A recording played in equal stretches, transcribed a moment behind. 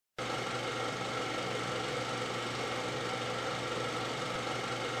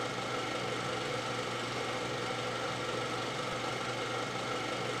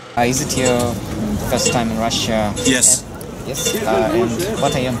Is it your first time in Russia? Yes. Yes. And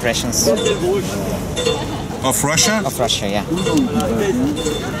what are your impressions? Of Russia? Of Russia, yeah.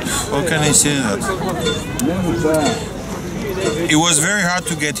 How can I say that? It was very hard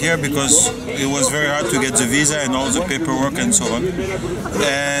to get here because it was very hard to get the visa and all the paperwork and so on.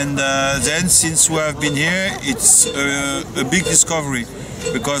 And then since we have been here, it's a big discovery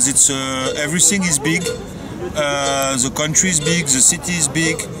because it's everything is big, the country is big, the city is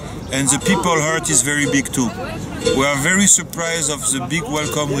big, and the people heart is very big too. We are very surprised of the big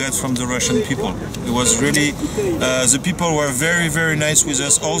welcome we had from the Russian people. It was really, the people were very, very nice with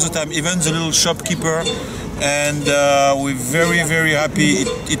us all the time, even the little shopkeeper, and we're very, very happy.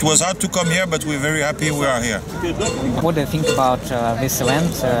 It was hard to come here, but we're very happy we are here. What do you think about this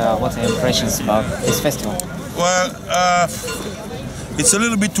event? What are your impressions about this festival? Well, it's a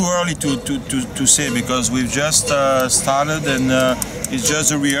little bit too early to say because we've just started and it's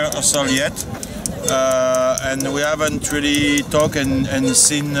just a rehearsal yet. And we haven't really talked and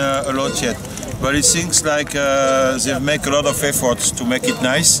seen a lot yet. But it seems like they've made a lot of efforts to make it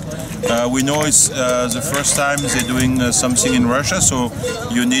nice. We know it's the first time they're doing something in Russia, so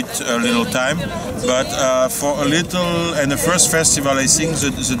you need a little time. But for a little, and the first festival, I think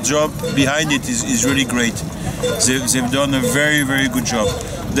the job behind it is really great. They've done a very, very good job.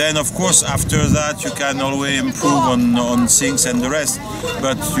 Then, of course, after that, you can always improve on things and the rest.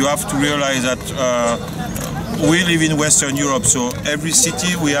 But you have to realize that we live in Western Europe, so every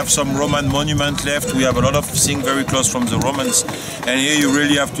city we have some Roman monument left. We have a lot of things very close from the Romans, and here you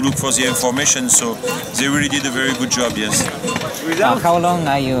really have to look for the information. So they really did a very good job, yes. How long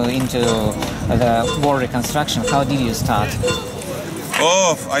are you into the war reconstruction? How did you start?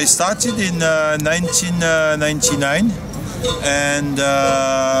 Oh, I started in 1999. And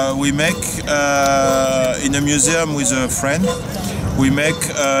we make in a museum with a friend, we make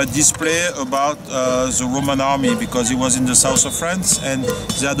a display about the Roman army because it was in the south of France and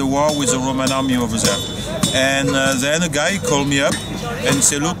they had a war with the Roman army over there. And then a guy called me up and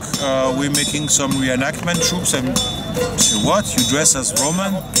said, look, we're making some reenactment troops. And I said, what, you dress as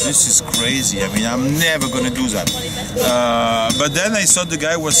Roman? This is crazy. I mean, I'm never going to do that. But then I saw the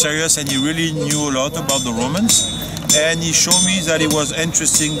guy was serious and he really knew a lot about the Romans. And he showed me that it was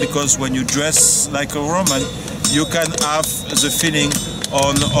interesting because when you dress like a Roman, you can have the feeling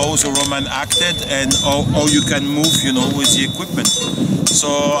on how the Roman acted and how you can move, you know, with the equipment. So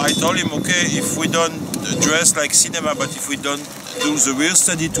I told him, okay, if we don't dress like cinema, but if we don't do the real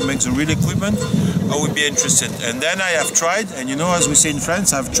study to make the real equipment, I would be interested. And then I have tried, and you know, as we say in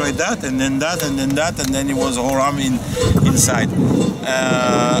France, I've tried that, and then that, and then that, and then it was a whole army inside.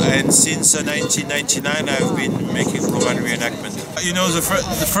 And since 1999, I've been making Roman reenactment. You know, the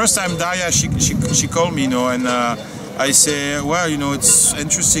first time Daria, she called me, you know, and I say, well, you know, it's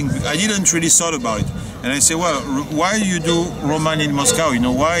interesting. I didn't really thought about it. And I say, well, why do you do Roman in Moscow? You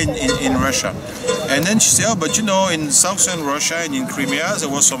know, why in Russia? And then she said, oh, but you know, in southern Russia and in Crimea, there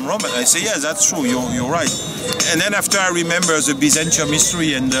was some Roman. I say, yeah, that's true, you're right. And then after I remember the Byzantium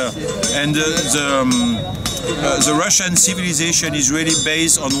history and the Russian civilization is really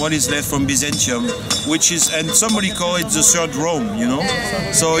based on what is left from Byzantium, which is, and somebody call it the third Rome, you know.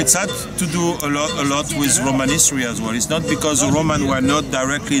 So it's had to do a lot with Roman history as well. It's not because the Romans were not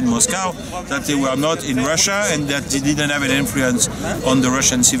directly in Moscow that they were not in Russia and that they didn't have an influence on the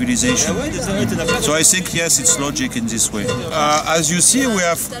Russian civilization. So I think, yes, it's logic in this way. As you see, we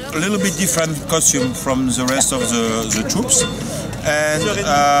have a little bit different costume from the rest of the troops. And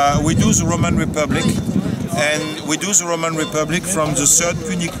we do the Roman Republic. And we do the Roman Republic from the Third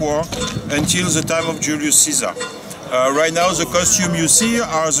Punic War until the time of Julius Caesar. Right now the costume you see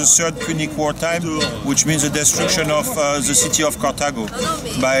are the Third Punic War time, which means the destruction of the city of Carthago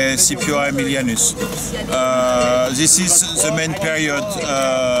by Scipio Aemilianus. This is the main period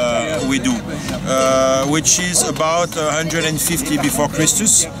we do, which is about 150 before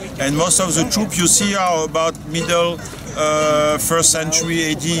Christus, and most of the troops you see are about middle 1st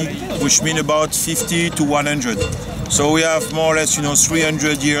century AD, which means about 50 to 100. So we have more or less, you know,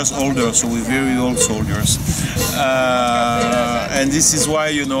 300 years older, so we're very old soldiers. And this is why,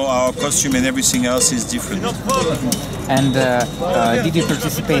 you know, our costume and everything else is different. And did you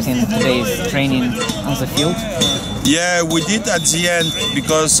participate in today's training on the field? Yeah, we did at the end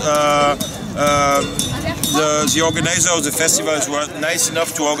because the organizer of the festivals were nice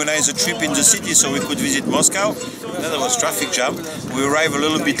enough to organize a trip in the city so we could visit Moscow. Then there was traffic jam. We arrived a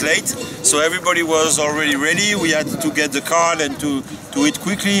little bit late, so everybody was already ready. We had to get the card and to eat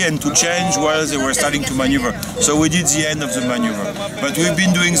quickly and to change while they were starting to maneuver. So we did the end of the maneuver. But we've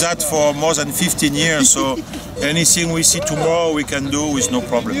been doing that for more than 15 years, so anything we see tomorrow we can do with no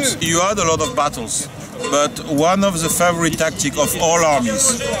problems. You had a lot of battles, but one of the favorite tactics of all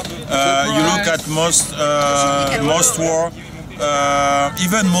armies, you look at most war,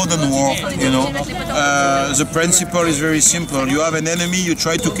 even modern war, you know, the principle is very simple. You have an enemy, you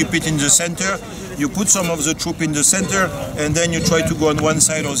try to keep it in the center, you put some of the troop in the center, and then you try to go on one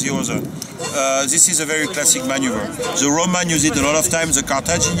side or the other. This is a very classic maneuver. The Roman used it a lot of times, the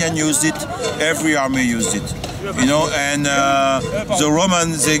Carthaginian used it, every army used it. You know, and the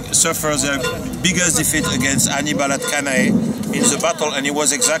Romans, they suffered their biggest defeat against Hannibal at Cannae in the battle, and it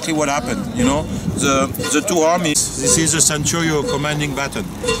was exactly what happened. You know, the two armies. This is the Centurio commanding baton.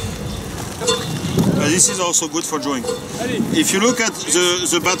 This is also good for drawing. If you look at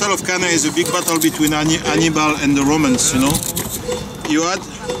the Battle of Cannae, is a big battle between Hannibal and the Romans. You know, you had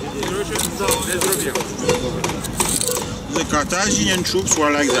the Carthaginian troops were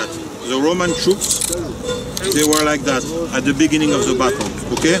like that. The Roman troops, they were like that at the beginning of the battle,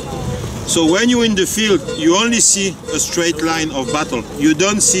 okay? So when you're in the field, you only see a straight line of battle. You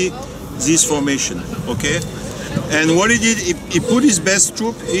don't see this formation, okay? And what he did, he put his best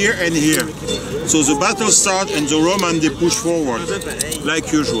troop here and here. So the battle starts and the Roman, they push forward,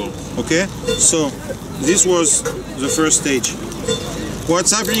 like usual, okay? So this was the first stage.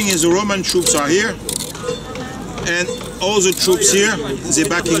 What's happening is the Roman troops are here, and all the troops here, they're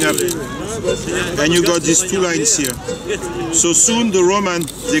backing up. And you got these two lines here. So soon the Roman,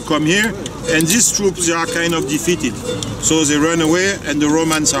 they come here, and these troops, they are kind of defeated. So they run away, and the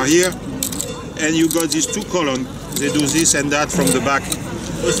Romans are here. And you got these two columns, they do this and that from the back.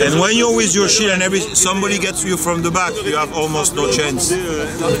 And when you're with your shield and somebody gets you from the back, you have almost no chance.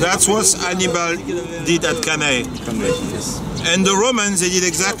 That's what Hannibal did at Cannae. And the Romans, they did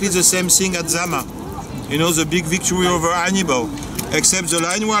exactly the same thing at Zama. You know, the big victory over Hannibal. Except the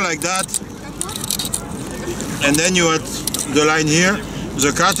line were like that. And then you had the line here.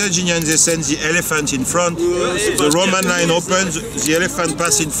 The Carthaginians, they send the elephant in front. The Roman line opens, the elephant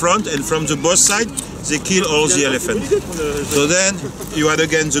pass in front, and from the both sides, they kill all the elephants. So then you had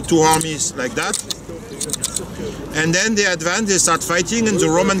again the two armies like that. And then they advance, they start fighting, and the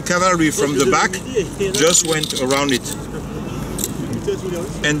Roman cavalry from the back just went around it.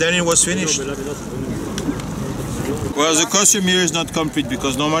 And then it was finished. Well, the costume here is not complete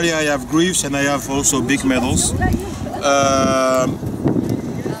because normally I have greaves and I have also big medals.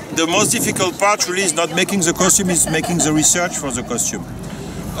 The most difficult part really is not making the costume, is making the research for the costume.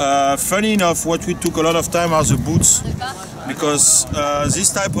 Funny enough, what we took a lot of time are the boots, because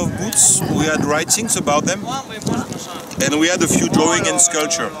this type of boots, we had writings about them, and we had a few drawing and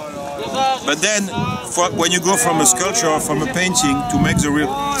sculpture. But then, when you go from a sculpture or from a painting to make the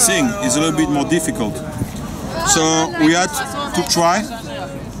real thing, it's a little bit more difficult. So we had to try,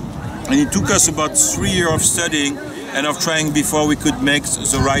 and it took us about 3 years of studying and of trying before we could make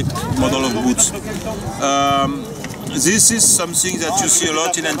the right model of boots. This is something that you see a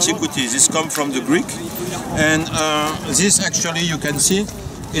lot in antiquity. This comes from the Greek, and this actually, you can see,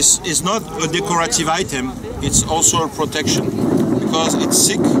 is not a decorative item, it's also a protection, because it's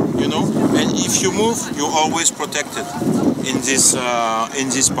thick, you know, and if you move, you're always protected in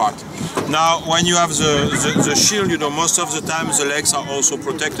this part. Now, when you have the shield, you know, most of the time the legs are also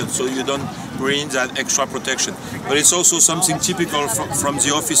protected, so you don't really need that extra protection. But it's also something typical from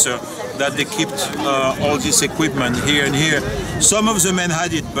the officer, that they kept all this equipment here and here. Some of the men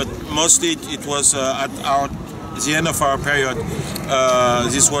had it, but mostly it was at the end of our period,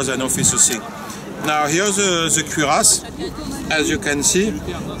 this was an officer thing. Now here's the cuirass. As you can see,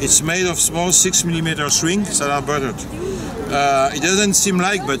 it's made of small 6mm rings that are buttered. It doesn't seem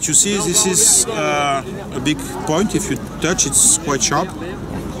like, but you see, this is a big point. If you touch, it's quite sharp,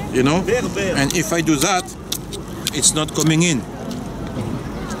 you know. And if I do that, it's not coming in.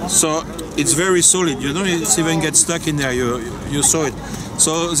 So it's very solid, you know. It even gets stuck in there. You saw it.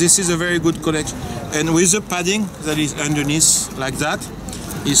 So this is a very good collection. And with the padding that is underneath, like that,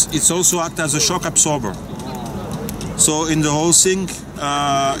 it's also act as a shock absorber. So in the whole thing,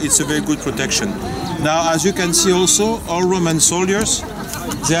 it's a very good protection. Now, as you can see also, all Roman soldiers,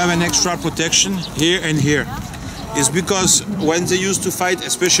 they have an extra protection here and here. It's because when they used to fight,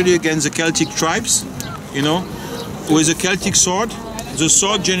 especially against the Celtic tribes, you know, with a Celtic sword, the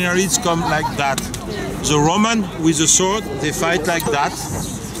sword generally comes like that. The Roman with the sword, they fight like that.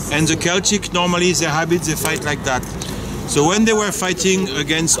 And the Celtic, normally their habit, they fight like that. So when they were fighting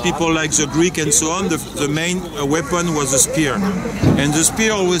against people like the Greek and so on, the main weapon was the spear. And the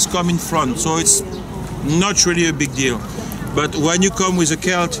spear always comes in front, so it's not really a big deal. But when you come with a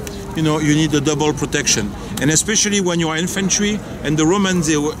Celt, you know, you need a double protection. and especially when you are infantry, and the Romans,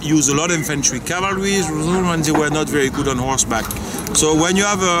 they use a lot of infantry. Cavalry, the Romans, they were not very good on horseback. So when you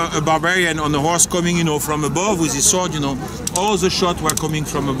have a barbarian on a horse coming, you know, from above with his sword, you know, all the shots were coming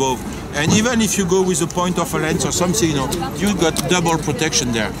from above. And even if you go with a point of a lance or something, you know, you got double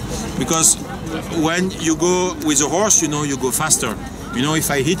protection there. Because when you go with a horse, you know, you go faster. You know,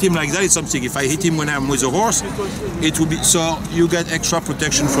 if I hit him like that, it's something. If I hit him when I'm with a horse, it will be, so you get extra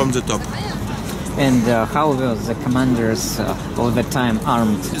protection from the top. And how were the commanders all the time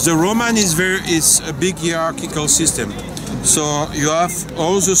armed? The Roman is a big hierarchical system. So you have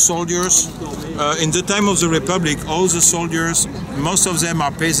all the soldiers. In the time of the Republic, all the soldiers, most of them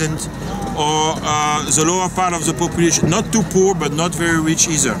are peasant or the lower part of the population, not too poor but not very rich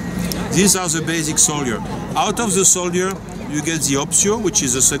either. These are the basic soldier. Out of the soldier, you get the optio, which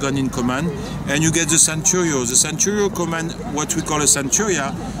is the second in command, and you get the centurio. The centurio command what we call a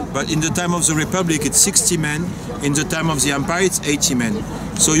centuria, but in the time of the Republic it's 60 men, in the time of the Empire it's 80 men.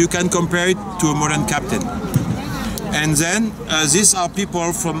 So you can compare it to a modern captain. And then these are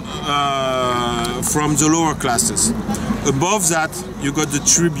people from the lower classes. Above that you got the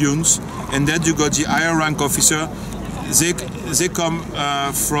tribunes, and then you got the higher rank officer. They come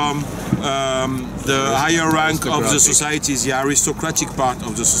from the higher rank of the society, the aristocratic part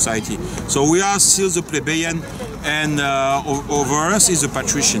of the society. So we are still the plebeian, and over us is the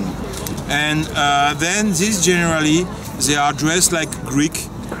patrician. And then these generally, they are dressed like Greek,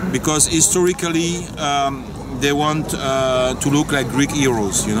 because historically they want to look like Greek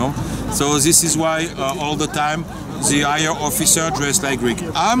heroes, you know. So this is why all the time the higher officer dressed like Greek.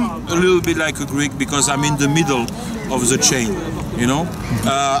 I'm a little bit like a Greek because I'm in the middle of the chain, you know.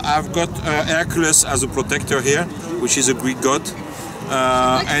 I've got Hercules as a protector here, which is a Greek god.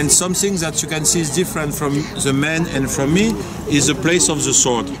 And something that you can see is different from the men and from me is the place of the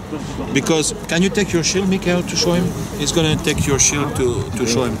sword. Because, can you take your shield, Michael, to show him? He's going to take your shield to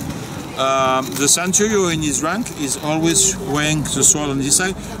show him. The centurion in his rank is always wearing the sword on this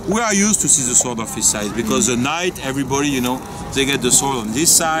side. We are used to see the sword of his side because the knight, everybody, you know, they get the sword on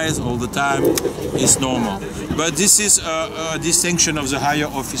this side all the time. It's normal. But this is a distinction of the higher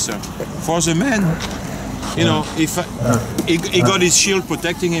officer. For the men, you know, if he got his shield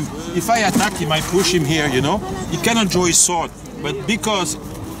protecting him, if I attack him, I push him here, you know, he cannot draw his sword. But because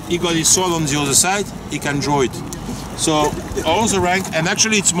he got his sword on the other side, he can draw it. So all the rank, and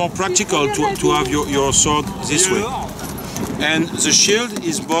actually it's more practical to have your sword this way. And the shield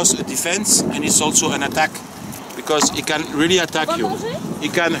is both a defense and it's also an attack, because it can really attack you.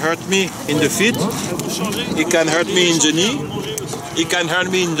 It can hurt me in the feet, it can hurt me in the knee, it can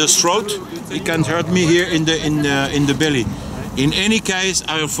hurt me in the throat, it can hurt me here in the belly. In any case,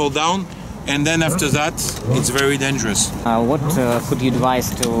 I will fall down. And then after that, it's very dangerous. What could you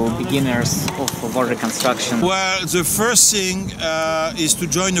advise to beginners of war reconstruction? Well, the first thing is to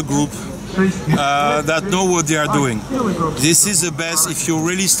join a group that know what they are doing. This is the best if you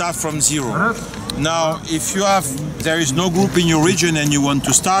really start from zero. Now, if there is no group in your region and you want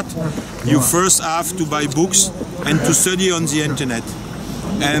to start, you first have to buy books and to study on the internet.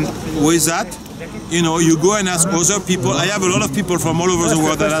 And with that, you know, you go and ask other people. I have a lot of people from all over the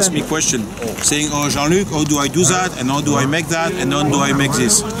world that ask me questions, saying, oh, Jean-Luc, how do I do that? And how do I make that? And how do I make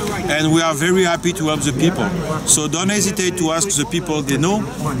this? And we are very happy to help the people. So don't hesitate to ask the people they know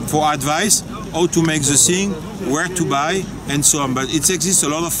for advice, how to make the thing, where to buy, and so on. But it exists a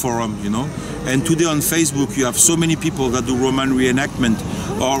lot of forums, you know. And today on Facebook, you have so many people that do Roman reenactment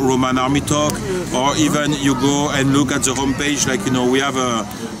or Roman army talk, or even you go and look at the homepage, like, you know, we have a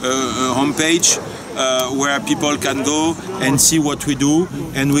homepage where people can go and see what we do,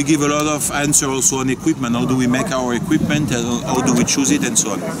 and we give a lot of answers also on equipment. How do we make our equipment, how do we choose it, and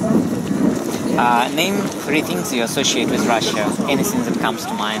so on. Name 3 things you associate with Russia. Anything that comes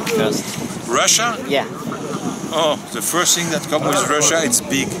to mind first. Russia? Yeah. Oh, the first thing that comes with Russia, it's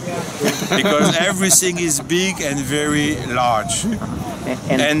big. Because everything is big and very large.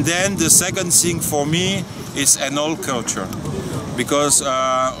 And then the second thing for me is an old culture. Because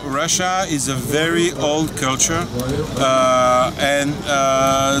Russia is a very old culture. And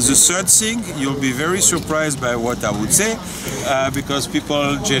the third thing, you'll be very surprised by what I would say, because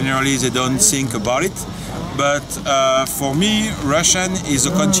people generally, they don't think about it. But for me, Russian is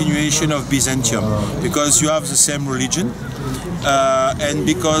a continuation of Byzantium, because you have the same religion, and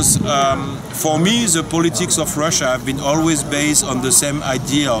because for me, the politics of Russia have been always based on the same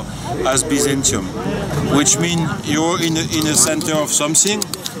ideal as Byzantium, which means you're in the center of something,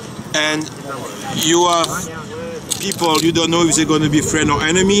 and you have people, you don't know if they're going to be friend or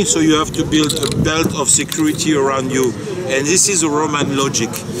enemy, so you have to build a belt of security around you. And this is a Roman logic.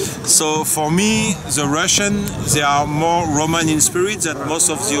 So for me, the Russian, they are more Roman in spirit than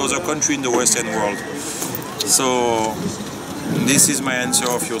most of the other countries in the Western world. So this is my answer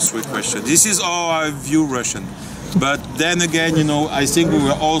of your three questions. This is how I view Russian. But then again, you know, I think we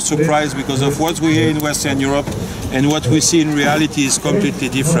were all surprised because of what we hear in Western Europe and what we see in reality is completely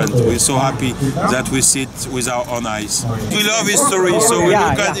different. We're so happy that we see it with our own eyes. We love history, so we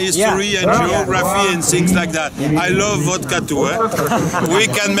look at history and geography and things like that. I love vodka too. We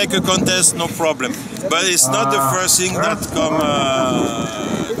can make a contest, no problem. But it's not the first thing that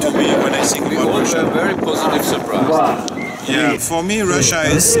comes to me when I think about Russia. A very positive surprise. Yeah, for me, Russia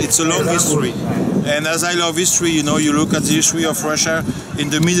it's a long history. And as I love history, you know, you look at the history of Russia in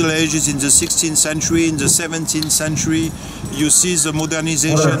the Middle Ages, in the 16th century, in the 17th century, you see the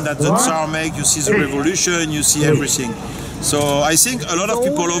modernization that the Tsar made, you see the revolution, you see everything. So I think a lot of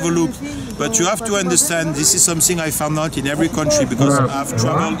people overlook, but you have to understand this is something I found out in every country because I've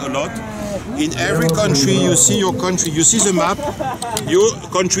traveled a lot. In every country, you see your country, you see the map, your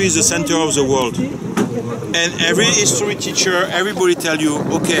country is the center of the world. And every history teacher, everybody tell you,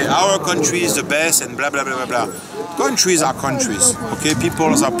 okay, our country is the best and blah, blah, blah, blah, blah. Countries are countries, okay?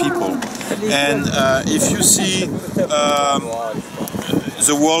 Peoples are people. And if you see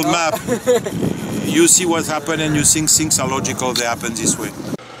the world map, you see what happened and you think things are logical, they happen this way.